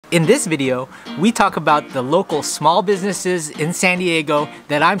In this video, we talk about the local small businesses in San Diego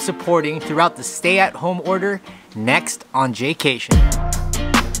that I'm supporting throughout the stay-at-home order, next on Jaycation.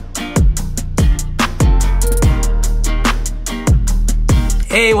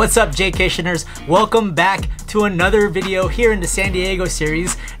 Hey, what's up, Jaycationers? Welcome back to another video here in the San Diego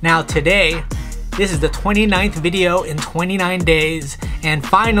series. Now today, this is the 29th video in 29 days, and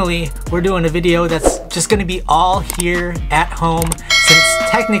finally, we're doing a video that's just gonna be all here at home, since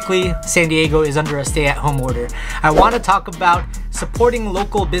technically San Diego is under a stay-at-home order. I want to talk about supporting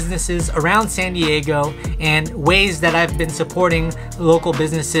local businesses around San Diego and ways that I've been supporting local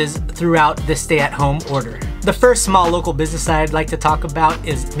businesses throughout the stay-at-home order. The first small local business that I'd like to talk about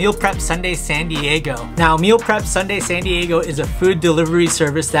is Meal Prep Sunday San Diego. Now, Meal Prep Sunday San Diego is a food delivery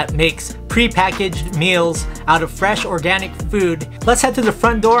service that makes pre-packaged meals out of fresh organic food. Let's head to the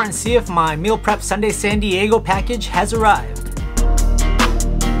front door and see if my Meal Prep Sunday San Diego package has arrived.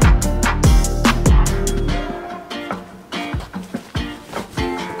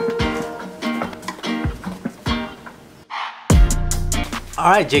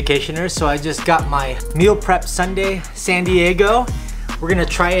 Alright, Jaycationers, so I just got my Meal Prep Sunday San Diego. We're gonna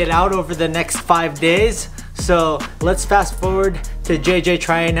try it out over the next 5 days. So let's fast forward to JJ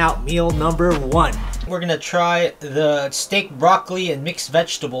trying out meal number 1. We're gonna try the steak, broccoli, and mixed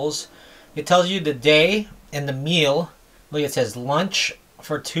vegetables. It tells you the day and the meal. Look, it says lunch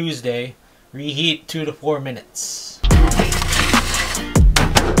for Tuesday. Reheat 2 to 4 minutes.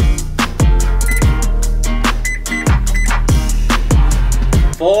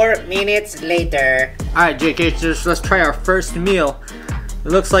 4 minutes later. Alright, Jaycationers, let's try our first meal. It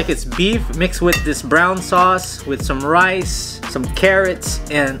looks like it's beef mixed with this brown sauce with some rice, some carrots,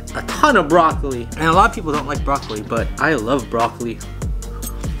 and a ton of broccoli. And a lot of people don't like broccoli, but I love broccoli.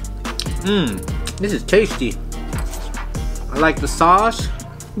 This is tasty. I like the sauce.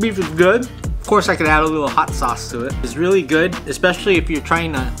 Beef is good. Of course, I could add a little hot sauce to it. It's really good, especially if you're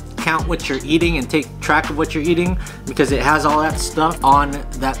trying to count what you're eating and take track of what you're eating, because it has all that stuff on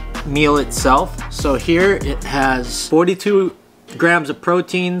that meal itself. So here it has 42 grams of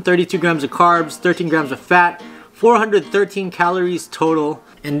protein, 32 grams of carbs, 13 grams of fat, 413 calories total.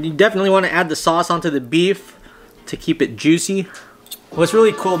 And you definitely want to add the sauce onto the beef to keep it juicy. What's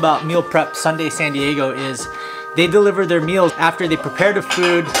really cool about Meal Prep Sunday San Diego is they deliver their meals after they prepare the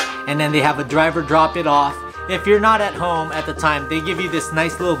food, and then they have a driver drop it off. If you're not at home at the time, they give you this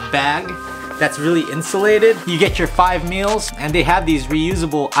nice little bag that's really insulated. You get your 5 meals, and they have these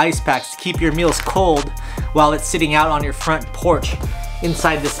reusable ice packs to keep your meals cold while it's sitting out on your front porch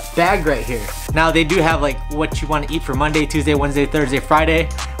inside this bag right here. Now, they do have like what you want to eat for Monday, Tuesday, Wednesday, Thursday, Friday,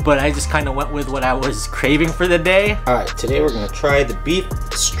 but I just kind of went with what I was craving for the day. All right, today we're gonna try the beef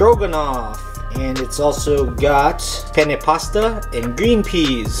stroganoff, and it's also got penne pasta and green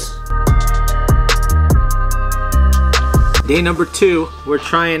peas. Day number 2, we're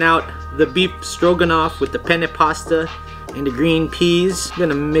trying out the beef stroganoff with the penne pasta and the green peas. I'm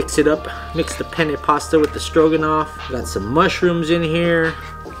gonna mix it up, mix the penne pasta with the stroganoff. Got some mushrooms in here.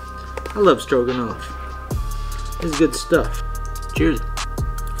 I love stroganoff. This is good stuff. Cheers.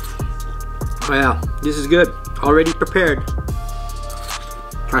 Oh yeah, this is good. Already prepared.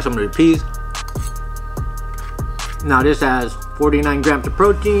 Try some of the peas. Now this has 49 grams of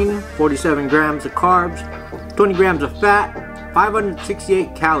protein, 47 grams of carbs, 20 grams of fat,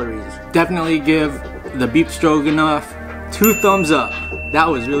 568 calories. Definitely give the beef stroganoff 2 thumbs up. That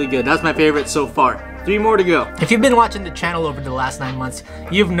was really good. That's my favorite so far. 3 more to go. If you've been watching the channel over the last 9 months,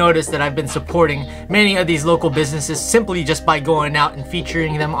 you've noticed that I've been supporting many of these local businesses simply just by going out and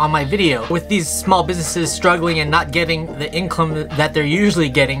featuring them on my video. With these small businesses struggling and not getting the income that they're usually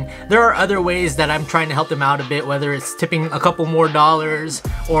getting, there are other ways that I'm trying to help them out a bit, whether it's tipping a couple more dollars,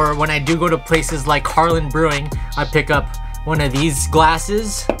 or when I do go to places like Harland Brewing, I pick up one of these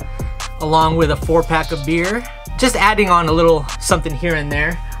glasses along with a 4-pack of beer. Just adding on a little something here and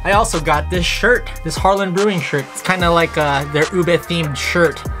there. I also got this shirt, this Harland Brewing shirt. It's kind of like their Ube themed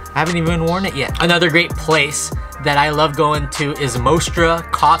shirt. I haven't even worn it yet. Another great place that I love going to is Mostra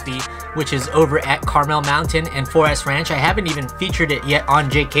Coffee, which is over at Carmel Mountain and Forest Ranch. I haven't even featured it yet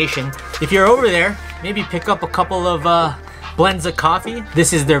on Jaycation. If you're over there, maybe pick up a couple of blends of coffee.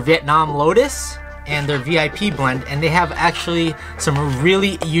 This is their Vietnam Lotus and their VIP blend, and they have actually some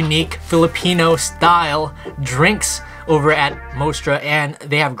really unique Filipino style drinks over at Mostra, and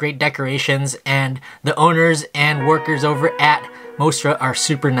they have great decorations, and the owners and workers over at Mostra are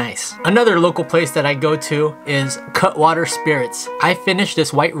super nice. Another local place that I go to is Cutwater Spirits. I finished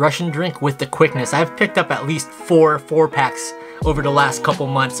this White Russian drink with the quickness. I've picked up at least 4 packs over the last couple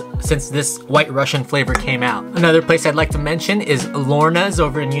months since this White Russian flavor came out. Another place I'd like to mention is Lorna's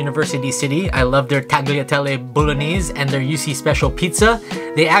over in University City. I love their tagliatelle bolognese and their UC special pizza.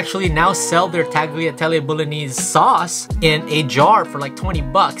 They actually now sell their tagliatelle bolognese sauce in a jar for like 20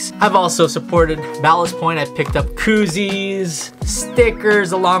 bucks. I've also supported Ballast Point. I picked up koozies,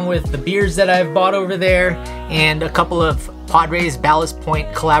 stickers, along with the beers that I've bought over there, and a couple of Padres Ballast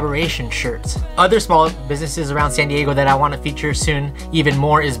Point collaboration shirts. Other small businesses around San Diego that I want to feature soon even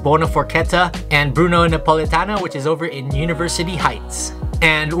more is Bona Forchetta and Bruno Napoletano, which is over in University Heights.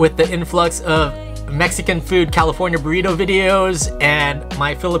 And with the influx of Mexican food California burrito videos and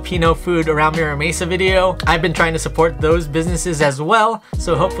my Filipino food around Mira Mesa video, I've been trying to support those businesses as well,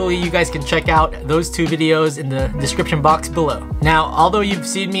 so hopefully you guys can check out those two videos in the description box below. Now, although you've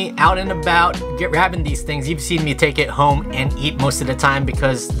seen me out and about grabbing these things, you've seen me take it home and eat most of the time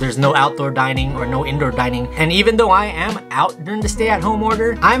because there's no outdoor dining or no indoor dining. And even though I am out during the stay-at-home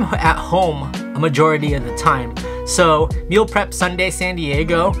order, I'm at home a majority of the time. So Meal Prep Sunday San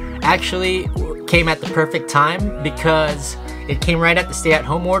Diego actually came at the perfect time because it came right at the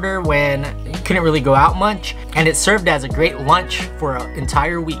stay-at-home order when you couldn't really go out much, and it served as a great lunch for an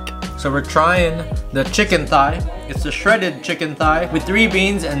entire week. So we're trying the chicken thigh. It's a shredded chicken thigh with 3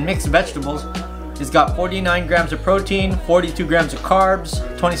 beans and mixed vegetables. It's got 49 grams of protein, 42 grams of carbs,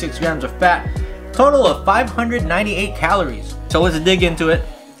 26 grams of fat, total of 598 calories. So let's dig into it.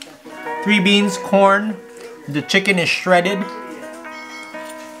 3 beans, corn, the chicken is shredded.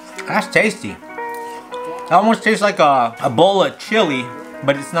 That's tasty. It almost tastes like a bowl of chili,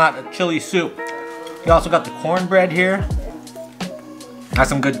 but it's not a chili soup. You also got the cornbread here. That's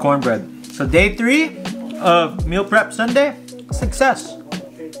some good cornbread. So day 3 of Meal Prep Sunday, success.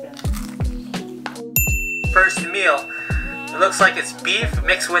 First meal. It looks like it's beef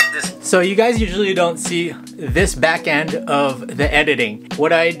mixed with this. So you guys usually don't see this back end of the editing.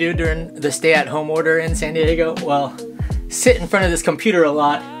 What I do during the stay-at-home order in San Diego, well, sit in front of this computer a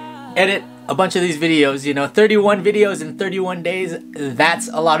lot, edit a bunch of these videos, you know, 31 videos in 31 days, that's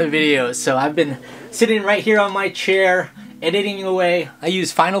a lot of videos. So I've been sitting right here on my chair, editing away. I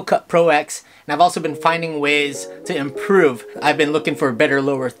use Final Cut Pro X, and I've also been finding ways to improve. I've been looking for better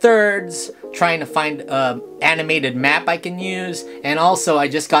lower thirds, trying to find an animated map I can use, and also I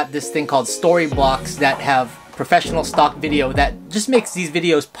just got this thing called Story Blocks that have professional stock video that just makes these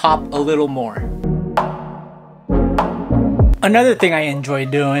videos pop a little more. Another thing I enjoy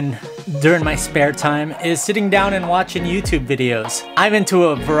doing during my spare time is sitting down and watching YouTube videos. I'm into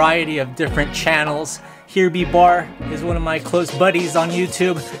a variety of different channels. Here Be Bar is one of my close buddies on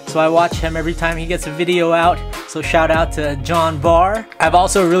YouTube, so I watch him every time he gets a video out. So shout out to John Barr. I've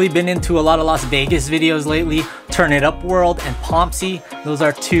also really been into a lot of Las Vegas videos lately. Turn It Up World and Pompsy. Those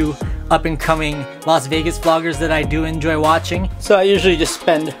are 2 up-and-coming Las Vegas vloggers that I do enjoy watching. So I usually just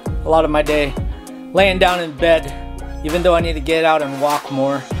spend a lot of my day laying down in bed, even though I need to get out and walk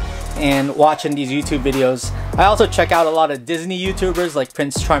more, and watching these YouTube videos. I also check out a lot of Disney YouTubers like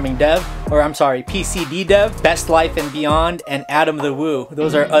Prince Charming Dev, or I'm sorry, PCD Dev, Best Life and Beyond, and Adam the Woo.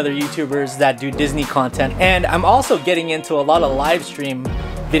 Those are other YouTubers that do Disney content. And I'm also getting into a lot of live stream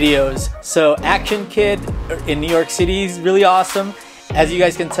videos. So Action Kid in New York City is really awesome. As you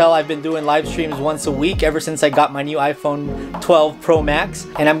guys can tell, I've been doing live streams once a week ever since I got my new iPhone 12 Pro Max,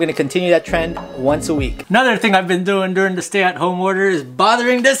 and I'm gonna continue that trend once a week. Another thing I've been doing during the stay-at-home order is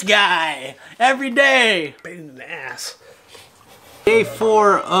bothering this guy every day. Pain in the ass. Day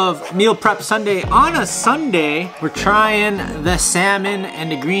 4 of Meal Prep Sunday. On a Sunday, we're trying the salmon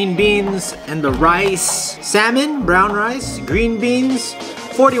and the green beans and the rice. Salmon, brown rice, green beans,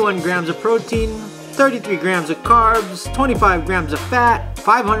 41 grams of protein, 33 grams of carbs, 25 grams of fat,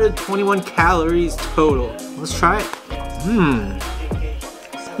 521 calories total. Let's try it.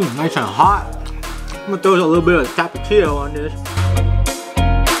 Nice and hot. I'm gonna throw a little bit of tapatio on this.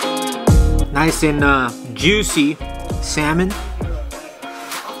 Nice and juicy salmon.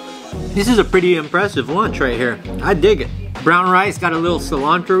 This is a pretty impressive lunch right here. I dig it. Brown rice got a little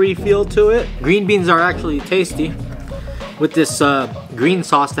cilantro-y feel to it. Green beans are actually tasty with this green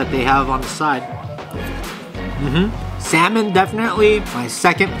sauce that they have on the side. Salmon, definitely my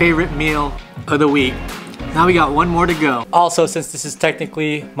second favorite meal of the week. Now we got one more to go. Also, since this is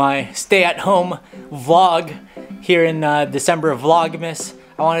technically my stay-at-home vlog here in December vlogmas,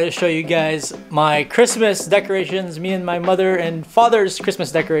 I wanted to show you guys my Christmas decorations, me and my mother and father's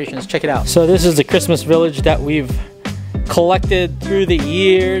Christmas decorations. Check it out. So this is the Christmas village that we've collected through the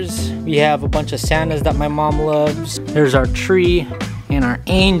years. We have a bunch of Santas that my mom loves. There's our tree and our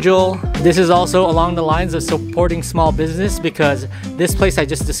angel. This is also along the lines of supporting small business, because this place I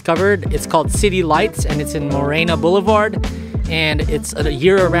just discovered, it's called City Lights and it's in Morena Boulevard. and it's a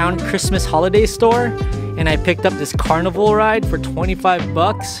year-round Christmas holiday store, and I picked up this carnival ride for 25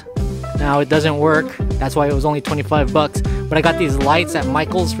 bucks. Now it doesn't work, that's why it was only 25 bucks, but I got these lights at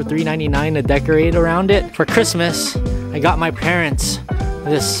Michael's for $3.99 to decorate around it. For Christmas, I got my parents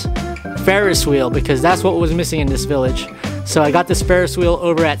this Ferris wheel because that's what was missing in this village. So I got this Ferris wheel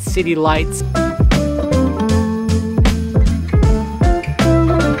over at City Lights.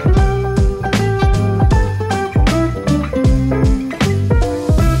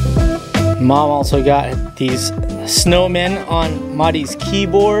 Mom also got these snowmen on Mari's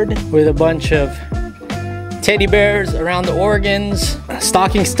keyboard with a bunch of teddy bears around the organs,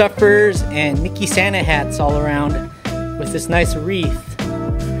 stocking stuffers, and Mickey Santa hats all around with this nice wreath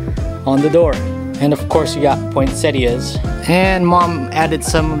on the door. And of course you got poinsettias. And Mom added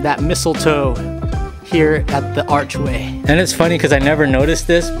some of that mistletoe here at the archway. And it's funny because I never noticed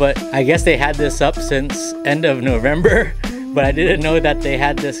this, but I guess they had this up since end of November. But I didn't know that they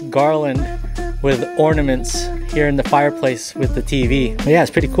had this garland with ornaments here in the fireplace with the TV. But yeah,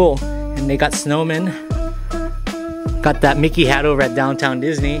 it's pretty cool. And they got snowmen. Got that Mickey hat over at Downtown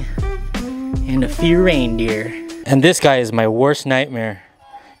Disney. And a few reindeer. And this guy is my worst nightmare.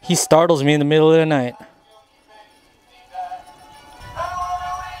 He startles me in the middle of the night.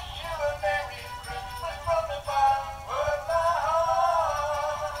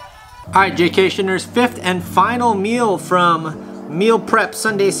 Alright, Jaycationers, fifth and final meal from Meal Prep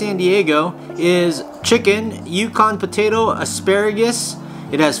Sunday San Diego is chicken, Yukon potato, asparagus.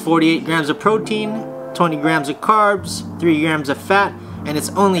 It has 48 grams of protein, 20 grams of carbs, 3 grams of fat, and it's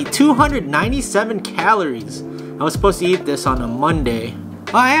only 297 calories. I was supposed to eat this on a Monday.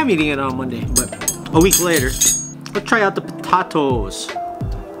 Oh, I am eating it on Monday, but a week later. Let's try out the potatoes.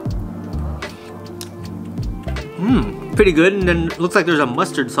 Pretty good, and then it looks like there's a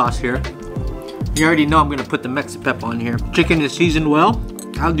mustard sauce here. You already know I'm gonna put the Mexipep on here. Chicken is seasoned well.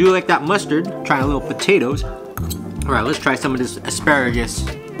 I'll do like that mustard. Try a little potatoes. All right, let's try some of this asparagus.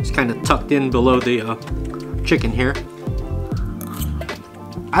 It's kind of tucked in below the chicken here.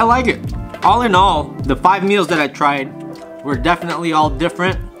 I like it. All in all, the 5 meals that I tried were definitely all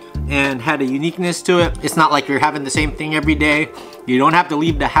different and had a uniqueness to it. It's not like you're having the same thing every day. You don't have to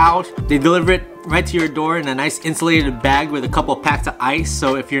leave the house. They deliver it right to your door in a nice insulated bag with a couple packs of ice,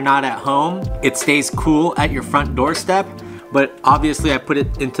 so if you're not at home, it stays cool at your front doorstep. But obviously I put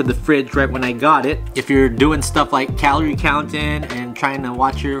it into the fridge right when I got it. If you're doing stuff like calorie counting and trying to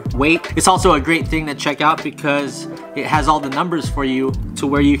watch your weight, it's also a great thing to check out because it has all the numbers for you to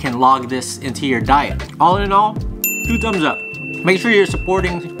where you can log this into your diet. All in all, 2 thumbs up. Make sure you're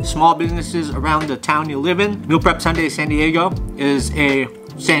supporting small businesses around the town you live in. Meal Prep Sunday San Diego is a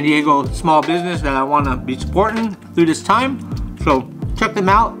San Diego small business that I want to be supporting through this time. So check them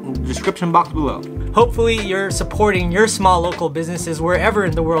out in the description box below. Hopefully you're supporting your small local businesses wherever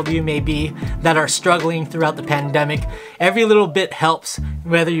in the world you may be that are struggling throughout the pandemic. Every little bit helps,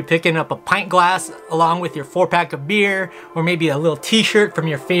 whether you're picking up a pint glass along with your 4-pack of beer, or maybe a little t-shirt from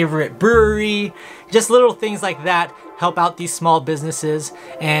your favorite brewery. Just little things like that help out these small businesses,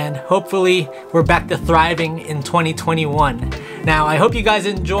 and hopefully we're back to thriving in 2021. Now, I hope you guys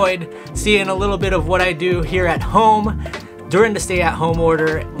enjoyed seeing a little bit of what I do here at home during the stay-at-home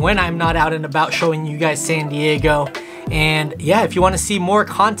order when I'm not out and about showing you guys San Diego. And yeah, if you want to see more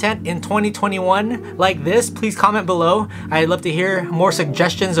content in 2021 like this, please comment below. I'd love to hear more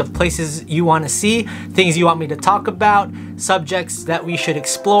suggestions of places you want to see, things you want me to talk about, subjects that we should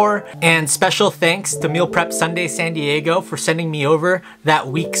explore. And special thanks to Meal Prep Sunday San Diego for sending me over that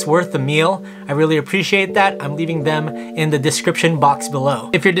week's worth of meal. I really appreciate that. I'm leaving them in the description box below.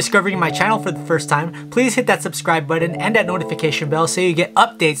 If you're discovering my channel for the first time, please hit that subscribe button and that notification bell so you get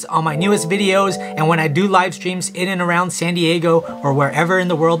updates on my newest videos and when I do live streams in and around San Diego or wherever in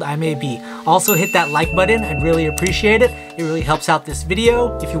the world I may be. Also hit that like button, I'd really appreciate it. It really helps out this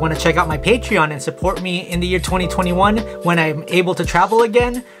video. If you want to check out my Patreon and support me in the year 2021 when I'm able to travel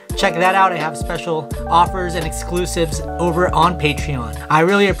again, check that out. I have special offers and exclusives over on Patreon. I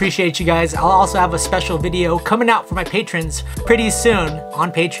really appreciate you guys. I'll also have a special video coming out for my patrons pretty soon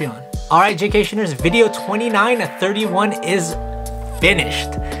on Patreon. Alright, Jaycationers, video 29 of 31 is finished.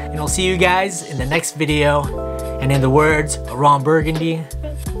 And I'll see you guys in the next video. And in the words of Ron Burgundy,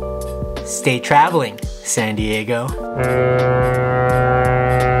 stay traveling, San Diego.